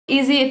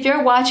EZEE, if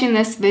you're watching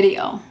this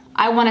video,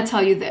 I want to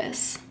tell you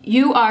this.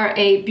 You are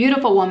a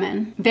beautiful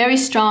woman, very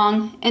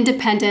strong,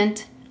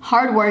 independent,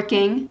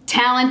 hardworking,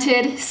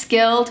 talented,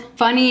 skilled,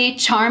 funny,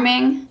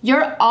 charming.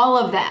 You're all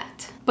of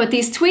that. But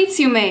these tweets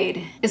you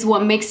made is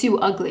what makes you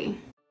ugly.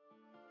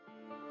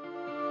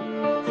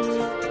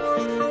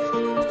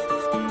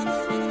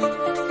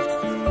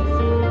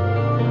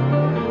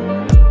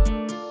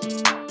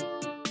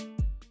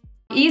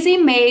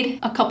 EZEE made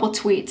a couple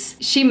tweets.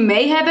 She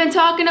may have been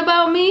talking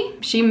about me,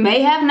 she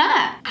may have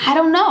not. I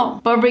don't know.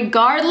 But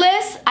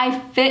regardless, I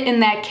fit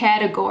in that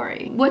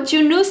category. What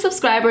you new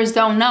subscribers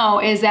don't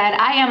know is that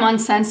I am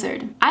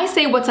uncensored. I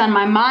say what's on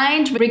my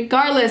mind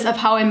regardless of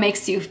how it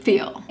makes you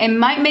feel. It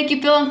might make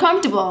you feel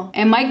uncomfortable.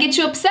 It might get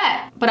you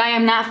upset. But I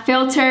am not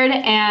filtered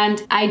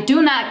and I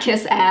do not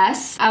kiss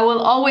ass. I will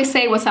always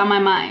say what's on my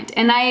mind.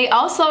 And I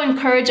also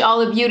encourage all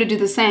of you to do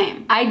the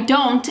same. I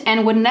don't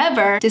and would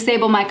never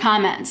disable my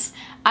comments.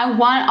 I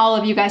want all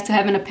of you guys to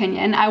have an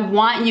opinion. I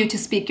want you to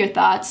speak your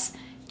thoughts,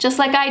 just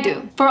like I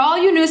do. For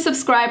all you new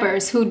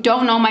subscribers who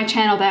don't know my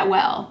channel that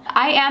well,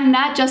 I am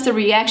not just a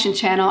reaction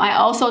channel. I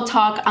also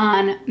talk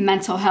on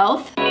mental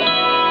health,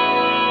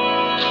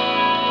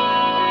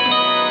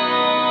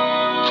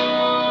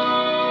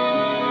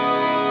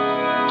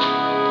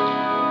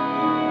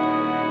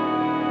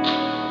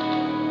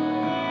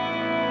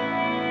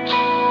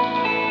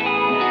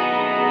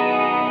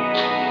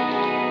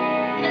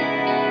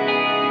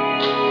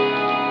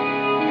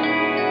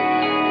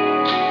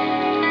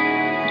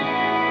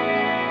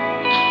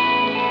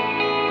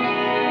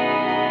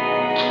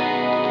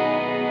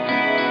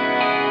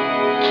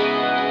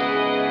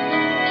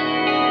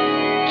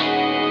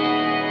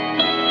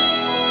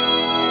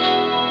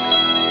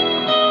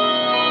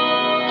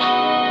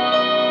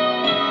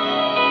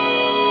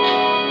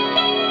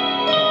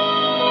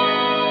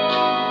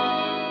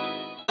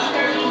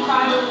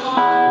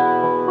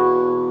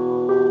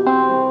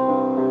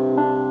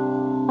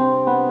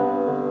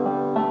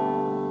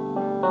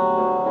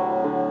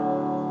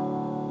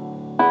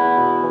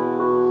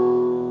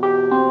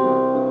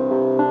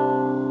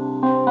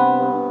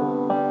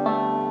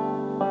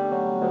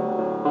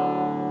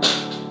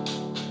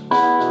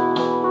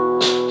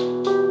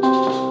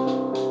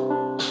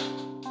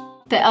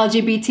 the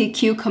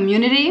LGBTQ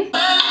community. Woo.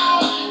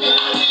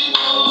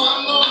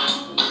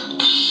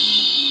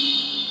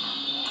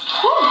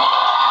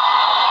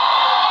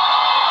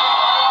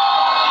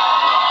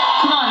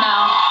 Come on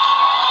now.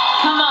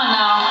 Come on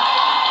now.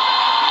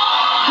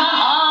 Come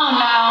on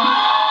now.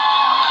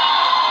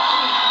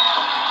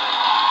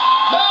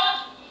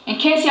 In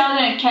case y'all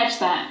didn't catch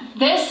that,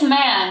 this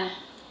man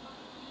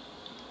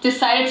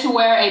decided to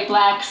wear a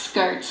black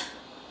skirt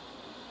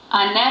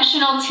on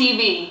national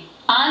TV.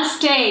 On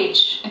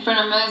stage, in front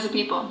of millions of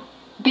people.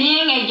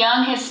 Being a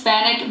young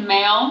Hispanic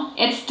male,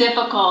 it's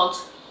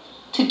difficult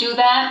to do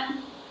that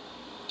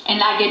and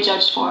not get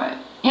judged for it.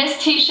 His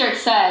t-shirt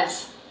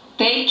says,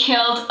 "They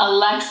killed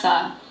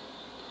Alexa,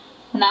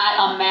 not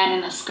a man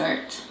in a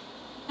skirt."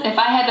 If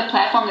I had the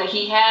platform that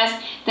he has,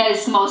 that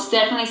is most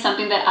definitely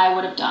something that I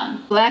would have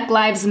done. Black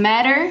Lives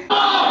Matter.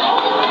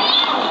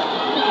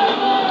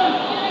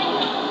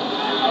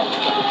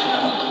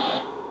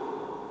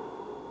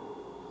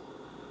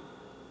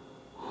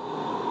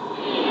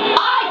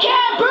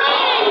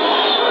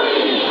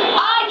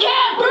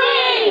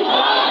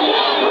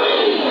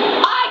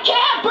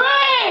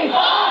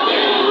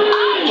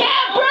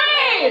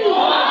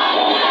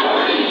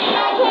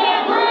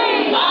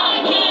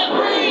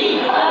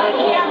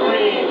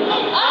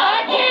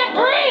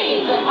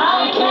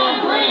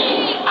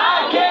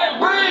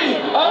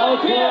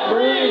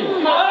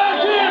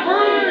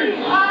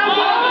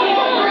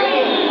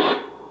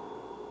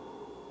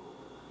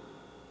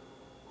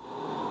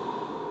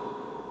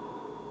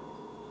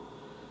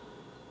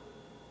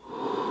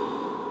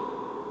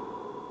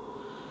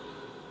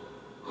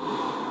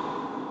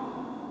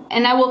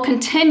 And I will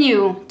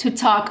continue to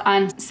talk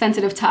on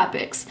sensitive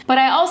topics. But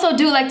I also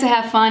do like to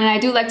have fun and I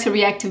do like to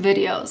react to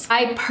videos.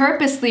 I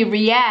purposely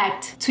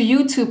react to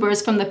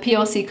YouTubers from the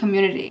POC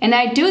community. And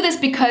I do this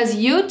because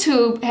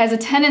YouTube has a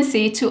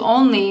tendency to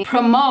only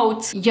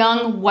promote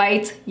young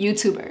white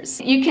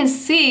YouTubers. You can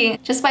see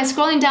just by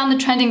scrolling down the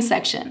trending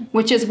section,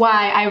 which is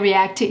why I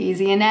react to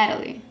EZEE and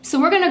Natalie. So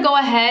we're gonna go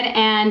ahead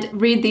and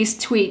read these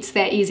tweets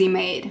that EZEE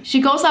made. She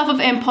goes off of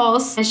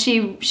impulse and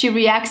she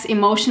reacts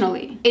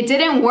emotionally. It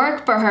didn't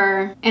work for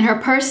her in her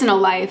personal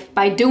life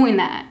by doing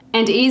that.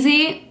 And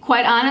EZEE,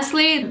 quite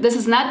honestly, this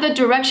is not the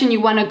direction you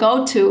wanna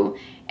go to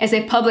as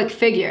a public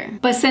figure.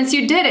 But since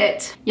you did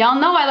it, y'all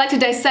know I like to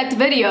dissect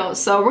videos,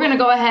 so we're gonna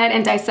go ahead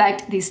and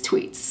dissect these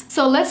tweets.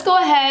 So let's go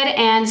ahead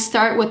and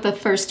start with the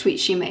first tweet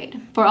she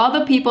made. For all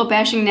the people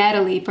bashing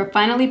Natalie for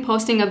finally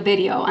posting a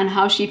video on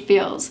how she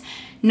feels,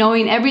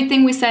 knowing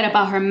everything we said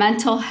about her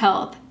mental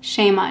health.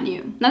 Shame on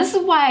you. Now this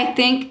is why I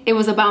think it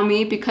was about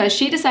me, because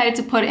she decided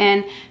to put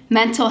in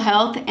mental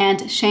health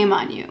and shame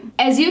on you.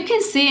 As you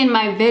can see in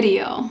my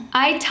video,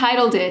 I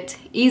titled it,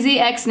 EZEE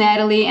X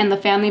Natalie and the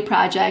Family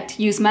Project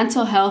Use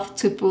Mental Health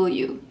to Fool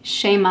You.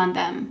 Shame on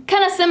them.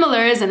 Kind of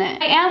similar, isn't it?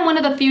 I am one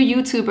of the few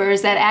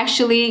YouTubers that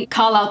actually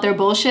call out their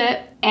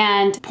bullshit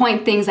and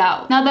point things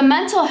out. Now the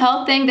mental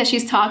health thing that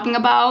she's talking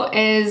about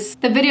is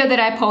the video that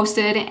I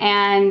posted,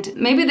 and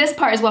maybe this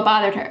part is what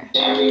bothered her.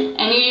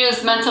 And you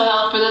use mental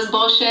health for this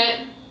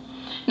bullshit?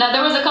 Now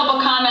there was a couple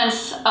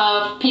comments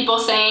of people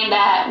saying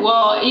that,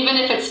 well, even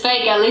if it's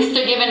fake, at least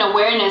they're giving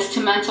awareness to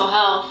mental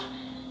health.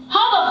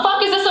 How the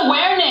fuck is this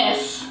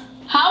awareness?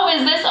 How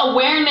is this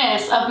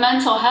awareness of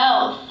mental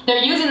health?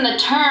 They're using the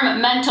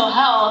term mental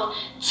health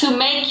to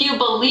make you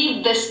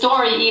believe this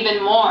story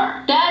even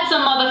more. That's a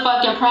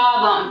motherfucking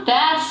problem.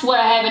 That's what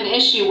I have an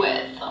issue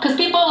with. Because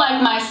people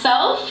like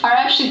myself are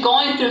actually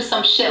going through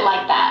some shit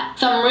like that.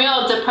 Some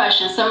real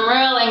depression, some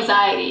real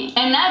anxiety.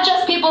 And not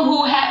just people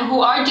who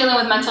are dealing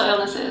with mental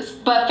illnesses,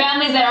 but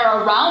families that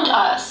are around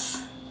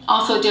us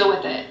also deal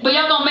with it. But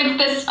y'all gonna make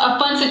this a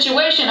fun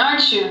situation,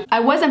 aren't you? I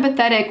was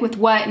empathetic with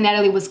what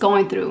Natalie was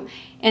going through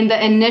in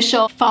the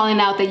initial falling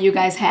out that you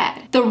guys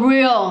had. The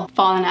real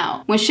falling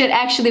out. When shit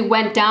actually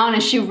went down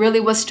and she really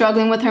was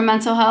struggling with her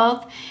mental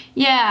health.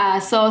 Yeah,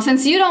 so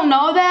since you don't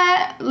know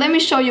that, let me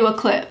show you a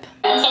clip.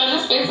 And so I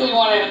just basically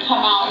wanted to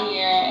come out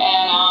here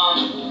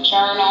and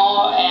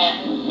journal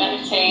and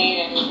meditate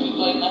and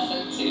really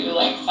listen to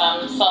like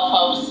some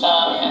self-help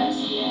stuff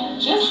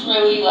and just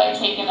really like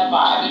taking the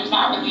vibe. There's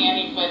not really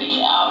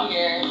anybody out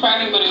here, for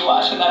anybody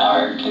watching, that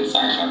are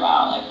concerned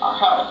about like our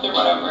health or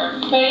whatever.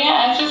 But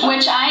yeah, it's just...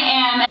 Which I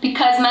am,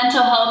 because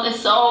mental health is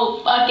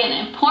so fucking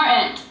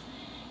important.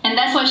 And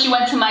that's why she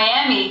went to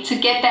Miami, to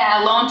get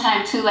that alone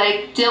time to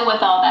like deal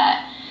with all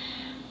that.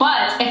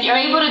 But if you're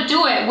able to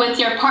do it with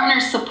your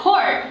partner's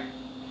support,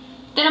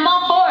 then I'm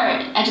all for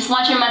it. I just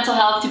want your mental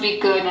health to be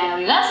good,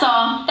 Natalie. That's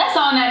all. That's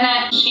all,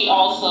 Nat. She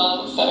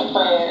also said a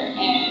prayer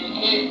and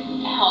it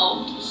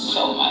helped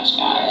so much,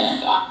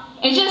 guys.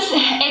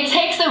 It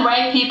takes the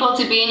right people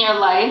to be in your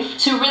life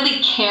to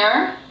really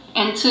care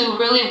and to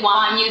really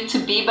want you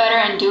to be better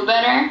and do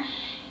better.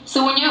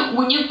 So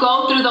when you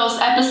go through those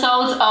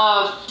episodes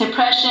of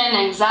depression,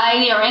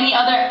 anxiety, or any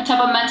other type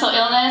of mental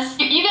illness,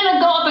 you're gonna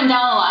go up and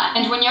down a lot.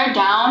 And when you're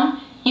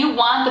down, you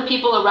want the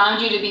people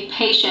around you to be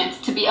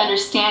patient, to be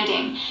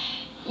understanding.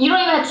 You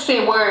don't even have to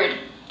say a word.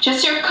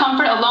 Just your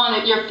comfort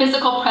alone, your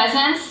physical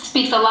presence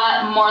speaks a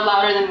lot more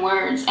louder than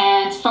words.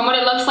 And from what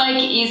it looks like,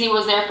 EZEE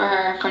was there for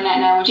her, for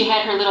Nat, when she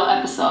had her little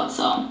episode.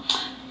 So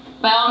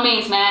by all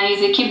means, man,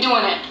 EZEE, keep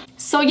doing it.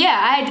 So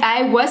yeah,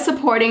 I was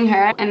supporting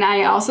her, and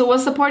I also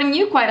was supporting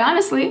you, quite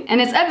honestly, and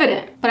it's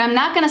evident. But I'm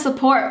not gonna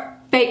support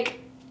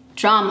fake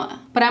drama,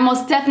 but I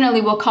most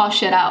definitely will call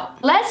shit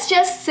out. Let's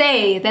just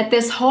say that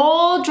this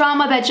whole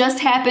drama that just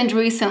happened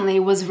recently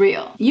was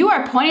real. You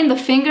are pointing the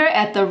finger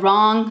at the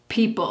wrong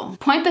people.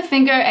 Point the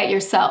finger at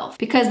yourself,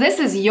 because this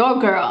is your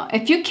girl.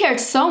 If you cared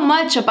so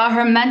much about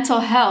her mental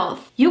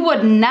health, you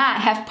would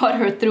not have put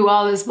her through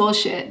all this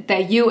bullshit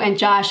that you and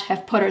Josh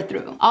have put her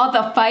through. All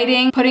the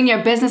fighting, putting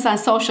your business on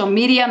social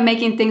media,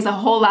 making things a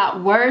whole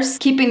lot worse,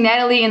 keeping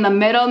Natalie in the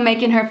middle,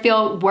 making her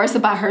feel worse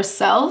about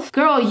herself.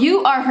 Girl,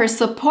 you are her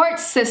support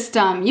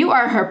system. You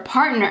are her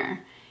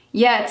partner.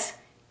 Yet,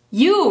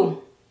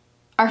 you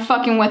are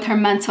fucking with her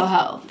mental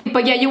health.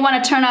 But yet you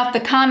want to turn off the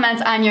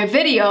comments on your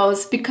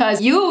videos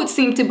because you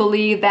seem to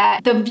believe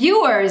that the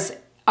viewers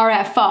are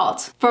at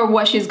fault for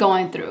what she's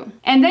going through.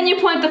 And then you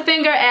point the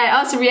finger at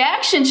us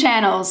reaction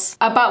channels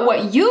about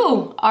what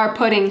you are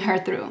putting her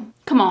through.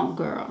 Come on,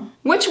 girl.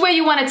 Which way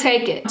you want to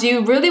take it? Do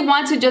you really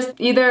want to just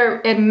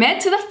either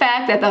admit to the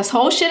fact that this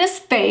whole shit is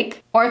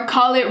fake or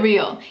call it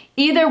real?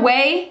 Either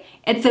way,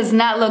 it does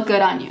not look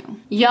good on you.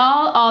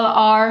 Y'all all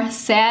are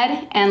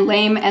sad and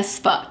lame as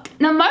fuck.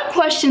 Now my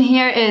question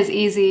here is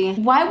EZEE.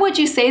 Why would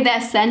you say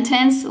that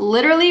sentence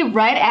literally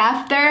right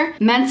after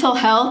mental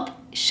health?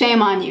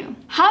 Shame on you.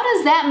 How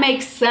does that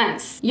make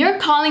sense? You're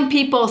calling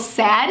people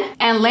sad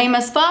and lame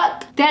as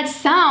fuck? That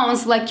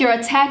sounds like you're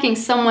attacking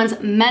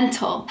someone's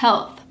mental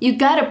health. You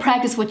gotta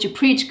practice what you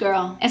preach,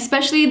 girl.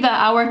 Especially the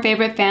Our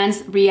Favorite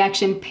Fans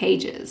reaction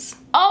pages.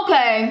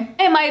 Okay,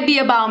 it might be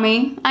about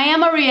me. I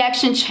am a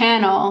reaction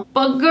channel.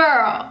 But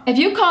girl, if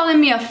you're calling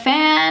me a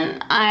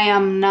fan, I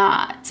am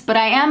not. But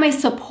I am a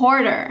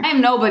supporter. I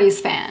am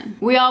nobody's fan.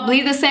 We all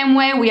bleed the same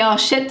way. We all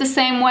shit the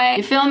same way.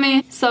 You feel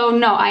me? So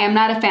no, I am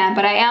not a fan.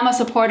 But I am a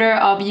supporter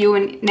of you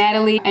and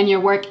Natalie and your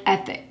work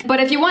ethic. But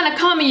if you want to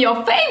call me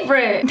your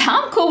favorite,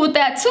 I'm cool with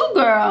that too,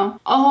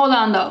 girl. Oh, hold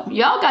on though.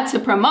 Y'all got to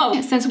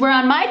promote. Since we're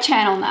on my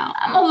channel now,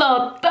 I'm a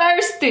little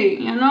thirsty,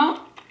 you know?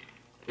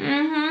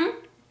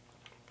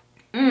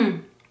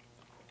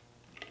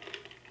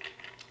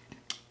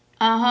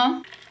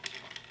 Uh-huh.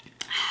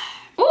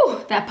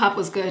 Ooh, that pop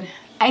was good.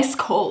 ice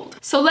cold.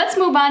 So let's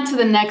move on to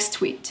the next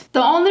tweet.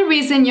 The only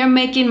reason you're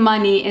making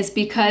money is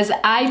because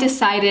I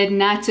decided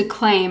not to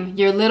claim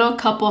your little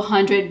couple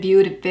hundred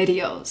viewed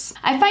videos.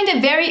 I find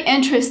it very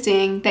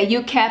interesting that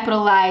you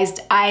capitalized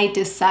I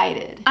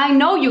decided. I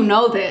know you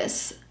know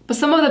this, but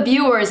some of the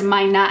viewers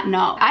might not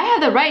know. I have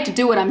the right to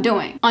do what I'm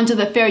doing under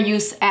the Fair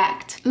Use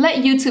Act.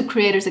 Let YouTube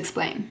creators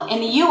explain. In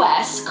the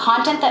US,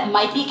 content that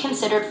might be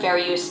considered fair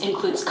use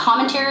includes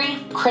commentary,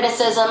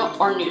 criticism,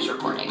 or news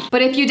reporting.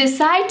 But if you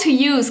decide to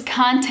use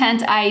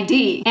Content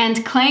ID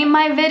and claim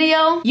my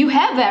video, you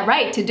have that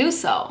right to do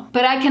so.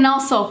 But I can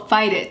also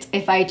fight it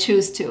if I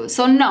choose to.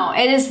 So no,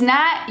 it is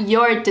not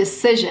your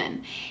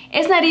decision.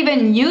 It's not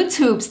even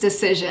YouTube's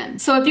decision.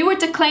 So if you were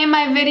to claim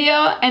my video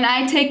and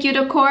I take you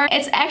to court,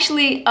 it's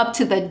actually up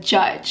to the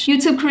judge.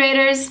 YouTube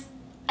creators,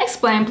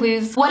 explain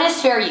please. What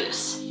is fair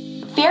use?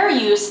 Fair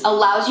use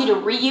allows you to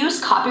reuse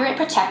copyright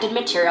protected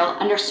material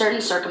under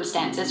certain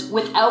circumstances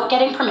without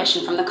getting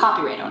permission from the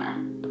copyright owner.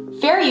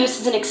 Fair use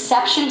is an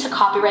exception to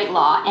copyright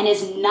law and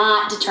is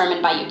not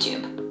determined by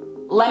YouTube.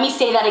 Let me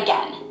say that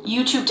again.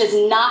 YouTube does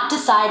not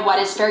decide what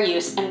is fair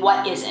use and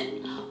what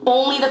isn't.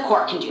 Only the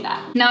court can do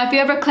that. Now, if you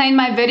ever claim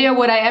my video,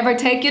 would I ever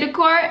take you to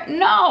court?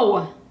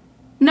 No.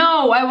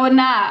 No, I would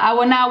not. I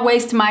would not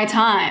waste my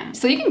time.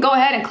 So you can go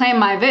ahead and claim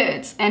my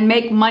vids and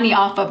make money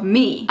off of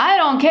me. I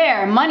don't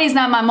care. Money's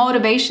not my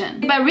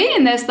motivation. By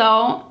reading this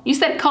though, you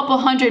said couple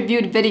hundred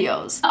viewed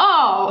videos.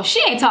 Oh,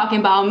 she ain't talking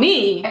about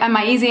me. And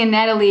my EZEE and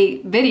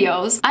Natalie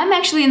videos, I'm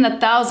actually in the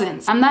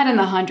thousands. I'm not in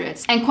the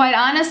hundreds. And quite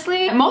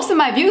honestly, most of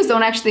my views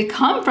don't actually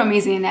come from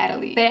EZEE and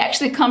Natalie. They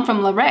actually come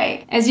from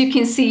Lorraine. As you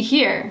can see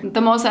here,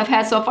 the most I've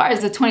had so far is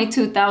the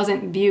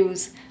 22,000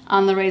 views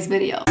on Lorraine's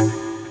video.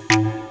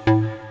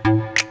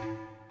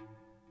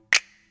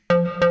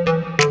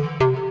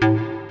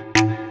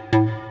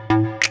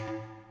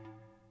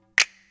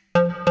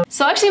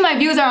 So actually my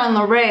views are on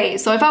Lorraine.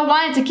 So if I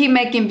wanted to keep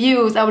making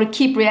views, I would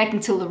keep reacting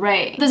to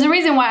Lorraine. There's a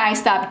reason why I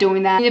stopped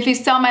doing that. If you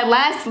saw my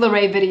last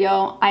Lorraine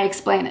video, I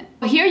explain it.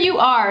 Here you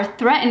are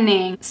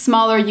threatening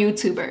smaller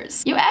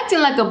YouTubers. You acting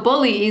like a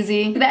bully,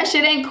 EZEE. That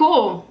shit ain't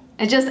cool.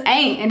 It just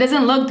ain't. It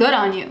doesn't look good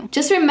on you.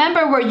 Just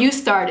remember where you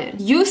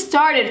started. You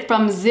started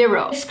from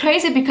zero. It's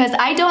crazy because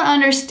I don't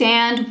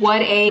understand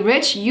what a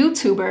rich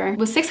YouTuber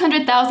with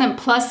 600,000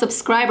 plus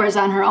subscribers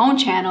on her own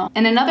channel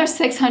and another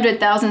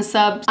 600,000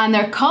 subs on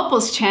their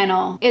couple's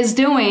channel is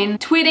doing,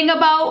 tweeting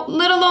about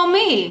little old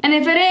me. And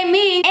if it ain't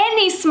me,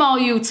 any small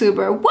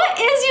YouTuber, what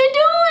is you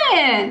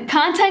doing?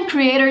 Content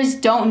creators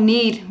don't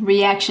need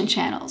reaction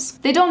channels.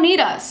 They don't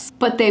need us,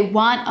 but they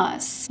want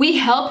us. We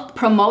help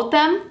promote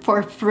them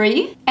for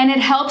free, and it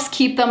helps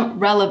keep them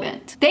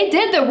relevant. They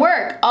did the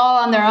work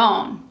all on their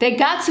own. They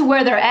got to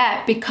where they're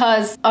at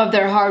because of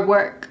their hard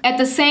work. At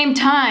the same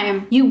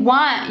time, you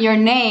want your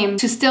name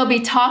to still be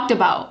talked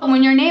about.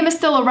 When your name is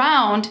still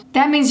around,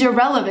 that means you're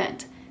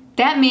relevant.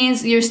 That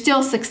means you're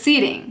still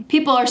succeeding.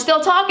 People are still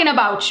talking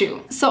about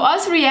you. So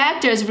us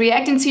reactors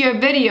reacting to your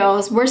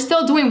videos, we're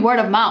still doing word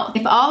of mouth.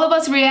 If all of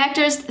us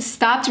reactors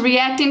stopped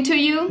reacting to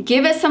you,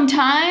 give it some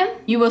time,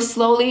 you will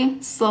slowly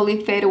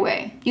fade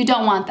away. You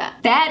don't want that.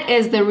 That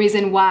is the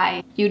reason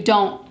why you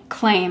don't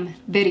claim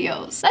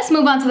videos. Let's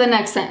move on to the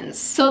next sentence.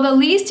 So the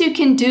least you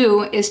can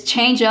do is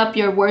change up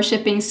your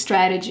worshiping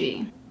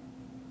strategy.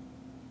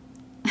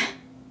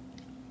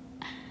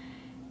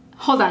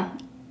 Hold on.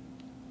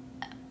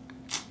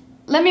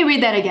 Let me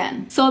read that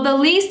again. So the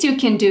least you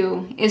can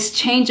do is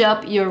change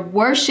up your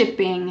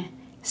worshiping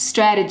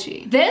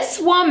strategy.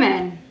 This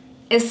woman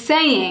is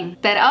saying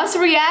that us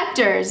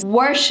reactors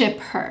worship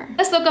her.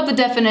 Let's look up the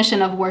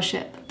definition of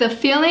worship. The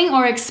feeling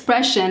or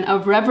expression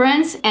of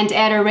reverence and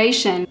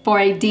adoration for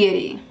a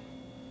deity.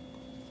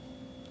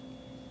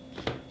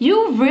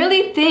 You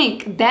really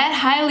think that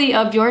highly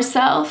of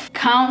yourself?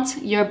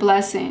 Count your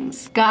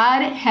blessings.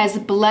 God has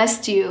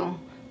blessed you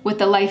with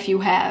the life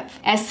you have.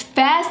 As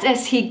fast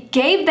as he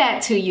gave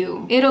that to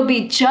you, it'll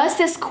be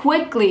just as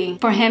quickly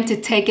for him to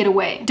take it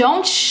away.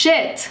 Don't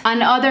shit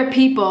on other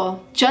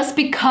people just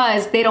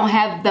because they don't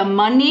have the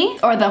money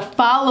or the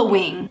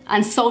following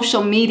on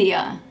social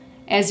media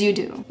as you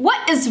do.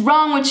 What is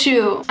wrong with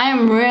you? I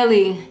am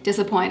really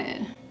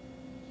disappointed.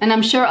 And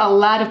I'm sure a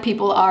lot of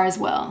people are as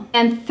well.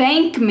 And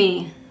thank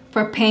me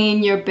for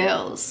paying your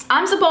bills.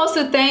 I'm supposed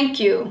to thank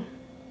you.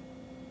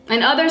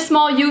 And other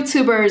small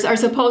YouTubers are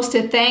supposed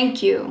to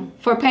thank you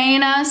for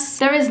paying us.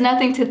 There is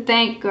nothing to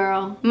thank,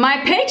 girl. My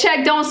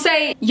paycheck don't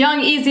say Young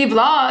EZEE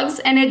Vlogs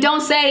and it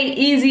don't say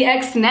EZEE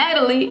X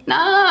Natalie.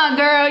 Nah,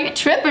 girl, you're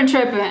tripping.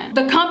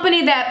 The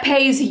company that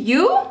pays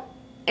you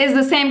is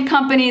the same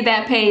company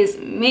that pays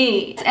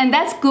me. And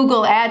that's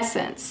Google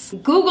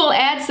AdSense. Google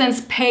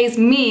AdSense pays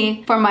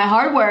me for my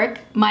hard work,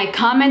 my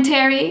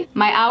commentary,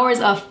 my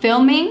hours of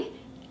filming,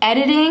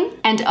 editing,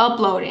 and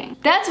uploading.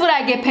 That's what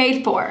I get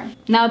paid for.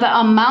 Now the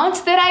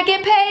amount that I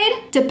get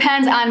paid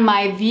depends on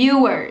my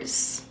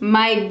viewers.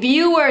 My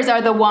viewers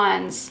are the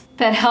ones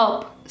that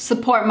help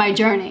support my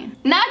journey.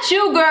 Not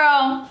you,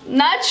 girl,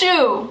 not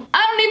you.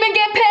 I don't even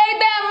get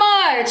paid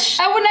that much.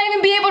 I would not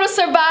even be able to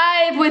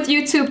survive with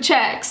YouTube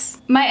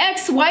checks. My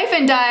ex-wife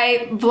and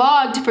I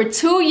vlogged for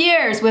 2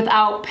 years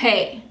without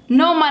pay.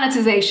 No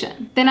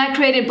monetization. Then I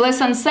created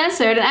Bliss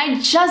Uncensored and I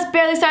just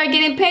barely started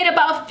getting paid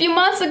about a few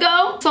months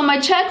ago. So my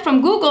check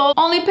from Google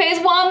only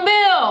pays 1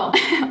 bill.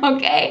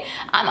 Okay?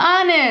 I'm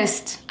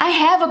honest. I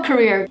have a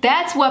career.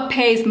 That's what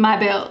pays my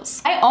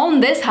bills. I own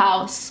this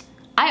house.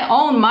 I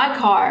own my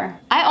car.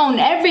 I own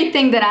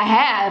everything that I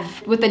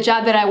have with the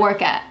job that I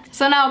work at.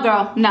 So now,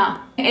 girl, no.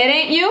 It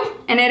ain't you,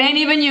 and it ain't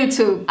even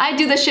YouTube. I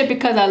do this shit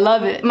because I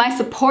love it. My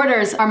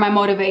supporters are my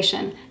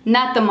motivation,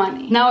 not the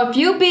money. Now, if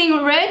you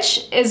being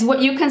rich is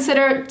what you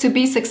consider to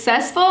be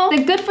successful,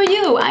 then good for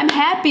you. I'm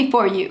happy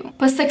for you.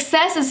 But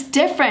success is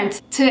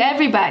different to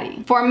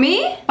everybody. For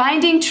me,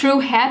 finding true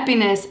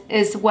happiness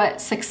is what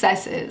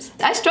success is.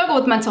 I struggle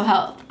with mental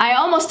health. I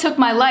almost took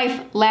my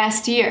life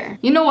last year.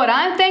 You know what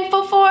I'm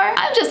thankful for?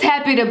 I'm just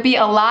happy to be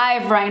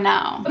alive right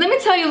now. Let me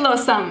tell you a little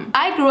something.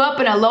 I grew up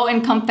in a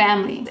low-income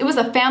family. It was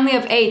a family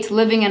of 8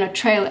 living in a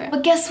trailer.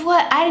 But guess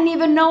what? I didn't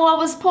even know I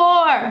was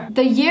poor.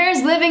 The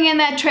years living in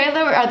that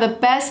trailer are the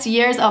best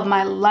years of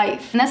my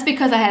life. And that's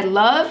because I had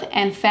love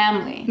and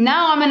family.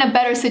 Now I'm in a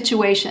better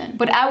situation.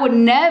 But I would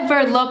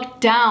never look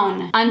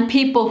down on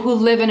people who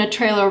live in a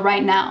trailer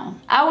right now.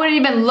 I wouldn't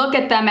even look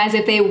at them as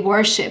if they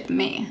worship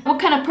me. What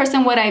kind of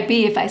person would I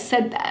be if I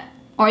said that?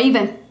 Or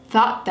even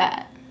thought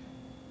that?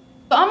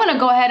 So I'm gonna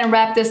go ahead and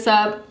wrap this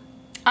up.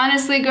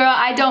 Honestly, girl,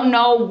 I don't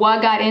know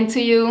what got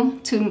into you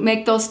to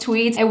make those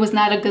tweets. It was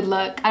not a good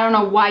look. I don't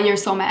know why you're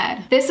so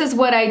mad. This is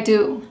what I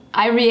do.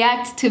 I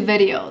react to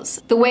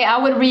videos. The way I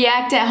would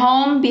react at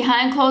home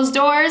behind closed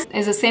doors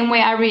is the same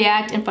way I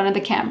react in front of the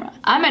camera.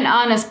 I'm an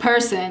honest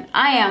person.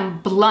 I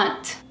am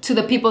blunt to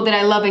the people that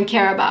I love and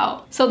care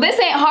about. So this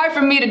ain't hard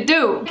for me to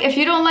do. If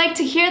you don't like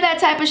to hear that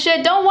type of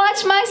shit, don't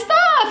watch my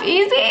stuff,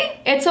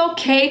 EZEE. It's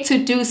okay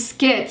to do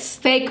skits,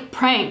 fake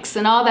pranks,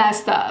 and all that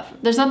stuff.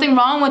 There's nothing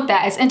wrong with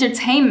that. It's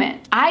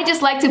entertainment. I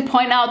just like to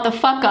point out the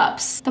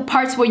fuck-ups, the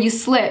parts where you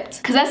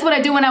slipped. Because that's what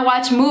I do when I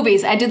watch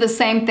movies. I do the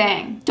same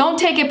thing. Don't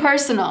take it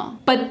personal.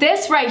 But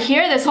this right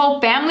here, this whole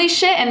family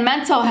shit and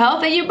mental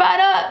health that you brought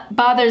up,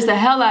 bothers the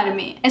hell out of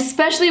me.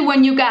 Especially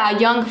when you got a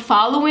young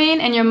following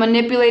and you're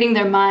manipulating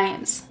their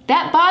minds.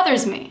 That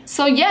bothers me.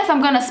 So yes,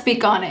 I'm gonna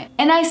speak on it.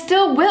 And I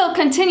still will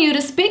continue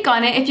to speak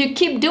on it if you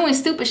keep doing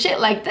stupid shit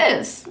like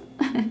this.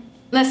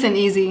 Listen,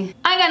 EZEE,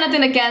 I got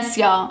nothing against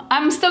y'all.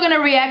 I'm still gonna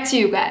react to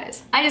you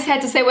guys. I just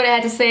had to say what I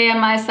had to say on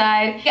my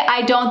side.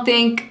 I don't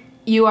think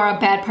you are a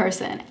bad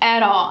person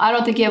at all. I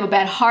don't think you have a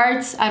bad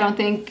heart. I don't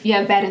think you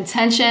have bad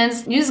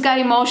intentions. You just got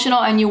emotional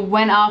and you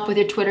went off with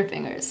your Twitter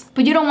fingers.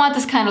 But you don't want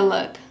this kind of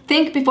look.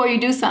 Think before you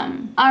do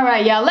something. All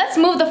right, y'all, let's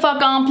move the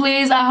fuck on,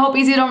 please. I hope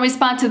EZEE don't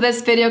respond to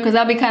this video because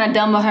I'll be kind of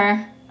dumb with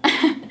her.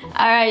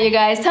 All right, you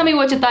guys, tell me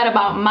what you thought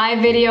about my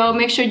video.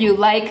 Make sure you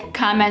like,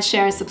 comment,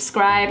 share, and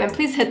subscribe. And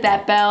please hit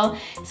that bell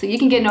so you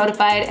can get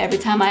notified every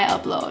time I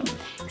upload.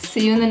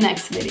 See you in the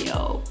next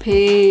video.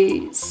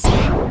 Peace.